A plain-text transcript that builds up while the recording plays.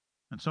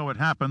And so it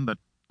happened that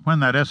when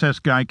that SS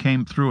guy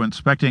came through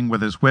inspecting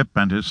with his whip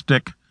and his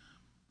stick,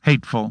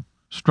 hateful,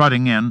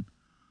 strutting in,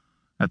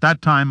 at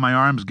that time my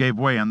arms gave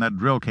way and that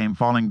drill came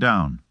falling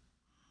down.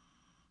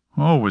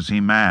 Oh, was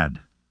he mad.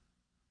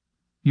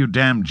 "You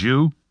damn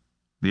Jew,"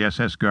 the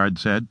SS guard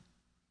said.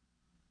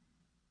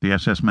 The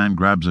SS man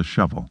grabs a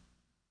shovel.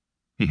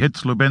 He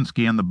hits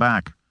Lubinsky in the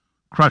back,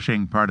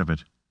 crushing part of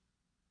it.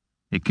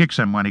 He kicks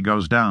him when he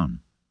goes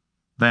down,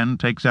 then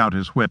takes out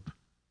his whip.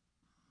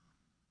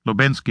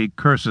 Lubinsky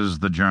curses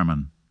the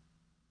German.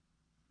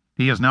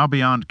 He is now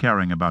beyond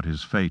caring about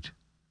his fate.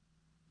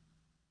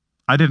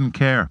 I didn't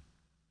care.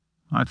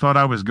 I thought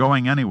I was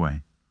going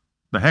anyway.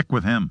 The heck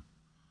with him.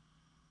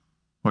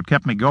 What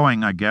kept me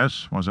going, I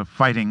guess, was a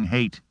fighting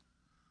hate.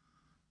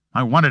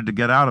 I wanted to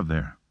get out of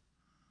there.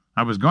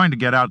 I was going to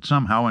get out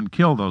somehow and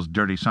kill those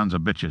dirty sons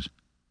of bitches.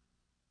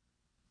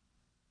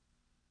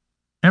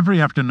 Every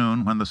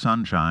afternoon when the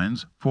sun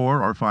shines,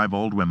 4 or 5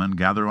 old women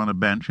gather on a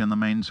bench in the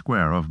main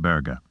square of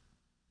Berga.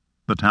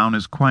 The town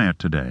is quiet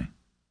today.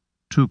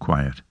 Too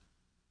quiet.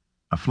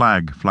 A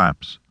flag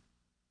flaps.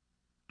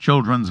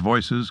 Children's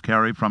voices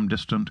carry from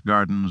distant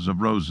gardens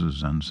of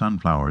roses and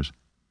sunflowers.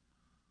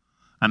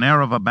 An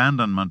air of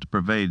abandonment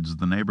pervades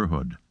the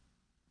neighborhood.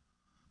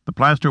 The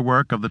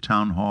plasterwork of the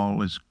town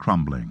hall is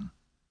crumbling.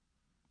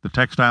 The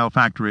textile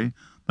factory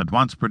that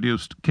once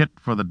produced kit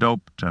for the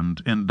doped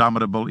and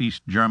indomitable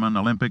East German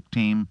Olympic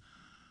team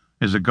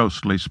is a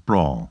ghostly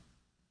sprawl.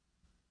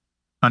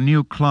 A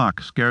new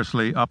clock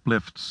scarcely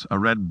uplifts a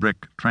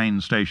red-brick train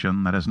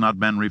station that has not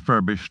been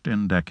refurbished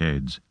in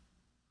decades.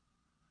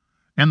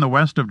 In the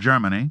west of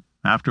Germany,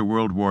 after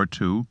World War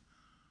II,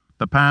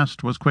 the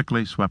past was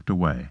quickly swept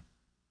away.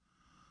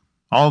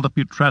 All the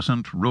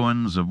putrescent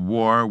ruins of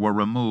war were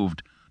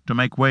removed to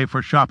make way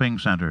for shopping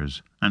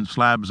centers and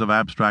slabs of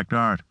abstract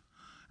art,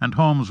 and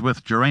homes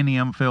with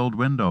geranium-filled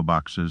window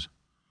boxes,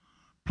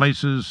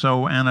 places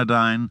so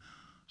anodyne,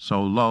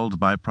 so lulled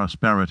by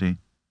prosperity,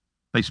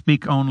 they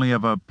speak only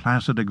of a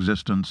placid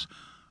existence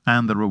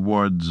and the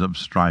rewards of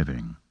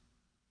striving.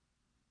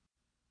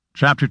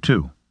 Chapter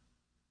 2.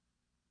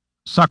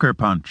 Sucker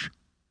Punch.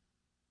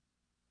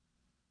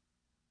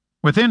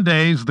 Within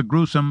days the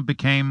gruesome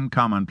became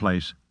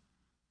commonplace.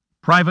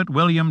 Private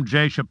William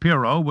J.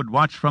 Shapiro would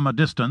watch from a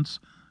distance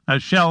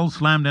as shells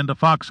slammed into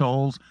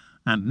foxholes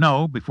and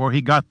know, before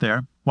he got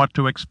there, what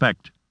to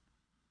expect.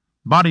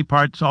 Body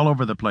parts all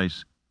over the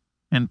place,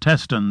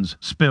 intestines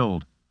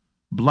spilled,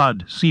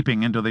 blood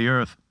seeping into the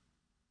earth.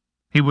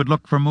 He would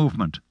look for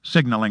movement,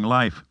 signaling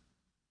life.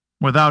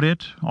 Without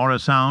it, or a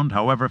sound,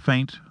 however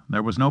faint,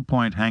 there was no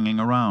point hanging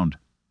around.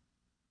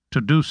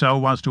 To do so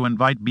was to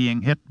invite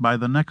being hit by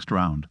the next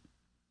round.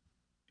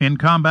 In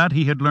combat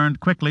he had learned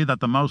quickly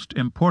that the most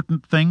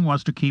important thing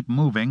was to keep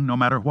moving no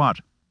matter what.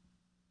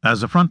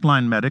 As a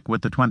frontline medic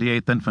with the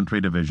 28th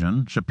Infantry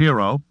Division,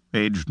 Shapiro,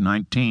 aged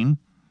 19,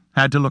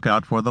 had to look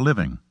out for the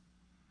living.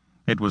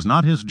 It was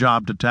not his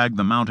job to tag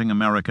the mounting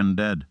American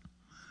dead.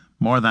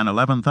 More than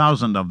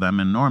 11,000 of them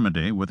in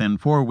Normandy within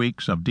 4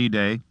 weeks of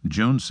D-Day,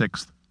 June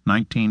 6,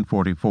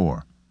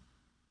 1944.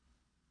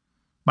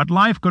 But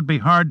life could be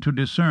hard to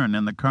discern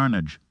in the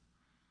carnage.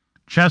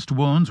 Chest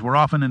wounds were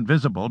often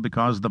invisible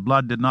because the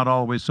blood did not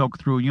always soak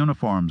through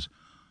uniforms,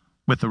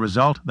 with the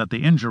result that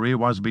the injury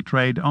was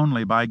betrayed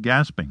only by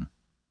gasping.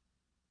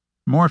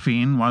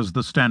 Morphine was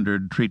the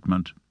standard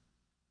treatment.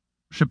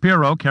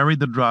 Shapiro carried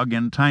the drug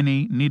in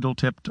tiny,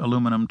 needle-tipped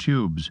aluminum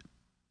tubes.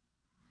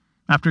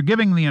 After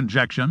giving the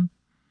injection,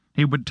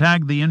 he would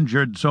tag the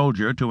injured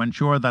soldier to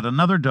ensure that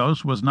another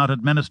dose was not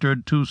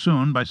administered too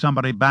soon by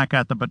somebody back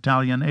at the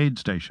battalion aid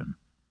station.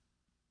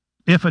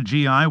 If a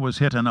GI was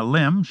hit in a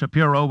limb,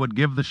 Shapiro would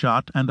give the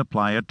shot and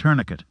apply a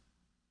tourniquet.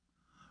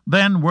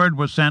 Then word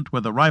was sent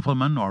with a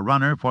rifleman or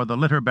runner for the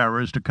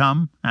litter-bearers to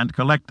come and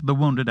collect the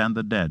wounded and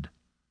the dead.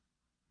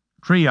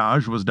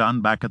 Triage was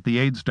done back at the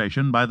aid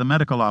station by the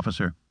medical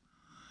officer,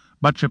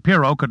 but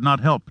Shapiro could not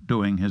help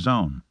doing his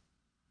own.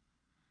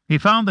 He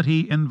found that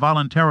he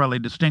involuntarily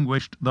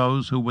distinguished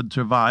those who would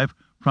survive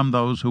from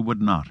those who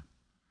would not.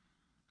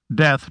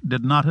 Death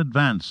did not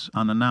advance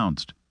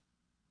unannounced.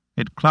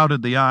 It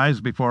clouded the eyes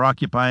before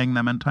occupying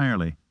them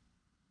entirely,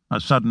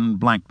 a sudden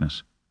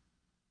blankness.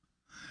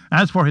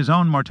 As for his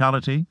own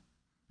mortality,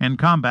 in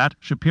combat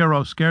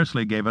Shapiro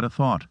scarcely gave it a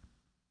thought.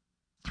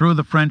 Through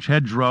the French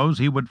hedgerows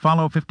he would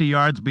follow 50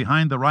 yards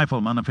behind the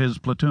rifleman of his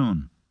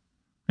platoon.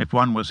 If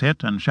one was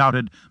hit and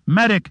shouted,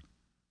 "Medic!"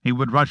 he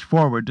would rush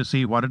forward to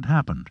see what had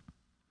happened.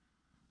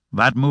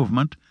 That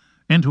movement,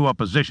 into a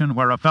position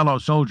where a fellow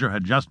soldier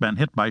had just been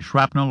hit by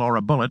shrapnel or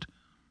a bullet,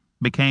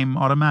 became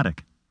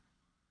automatic.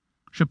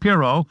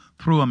 Shapiro,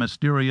 through a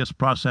mysterious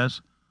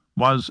process,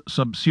 was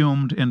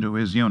subsumed into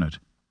his unit.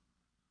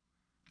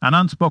 An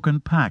unspoken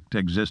pact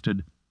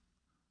existed.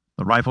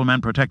 The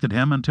riflemen protected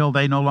him until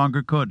they no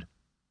longer could,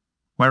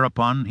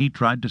 whereupon he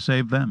tried to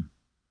save them.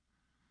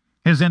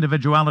 His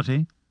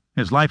individuality,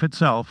 his life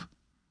itself,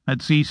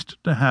 had ceased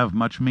to have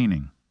much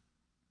meaning.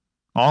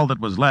 All that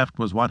was left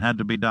was what had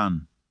to be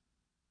done: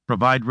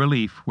 provide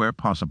relief where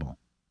possible.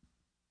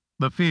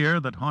 The fear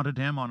that haunted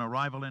him on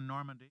arrival in Normandy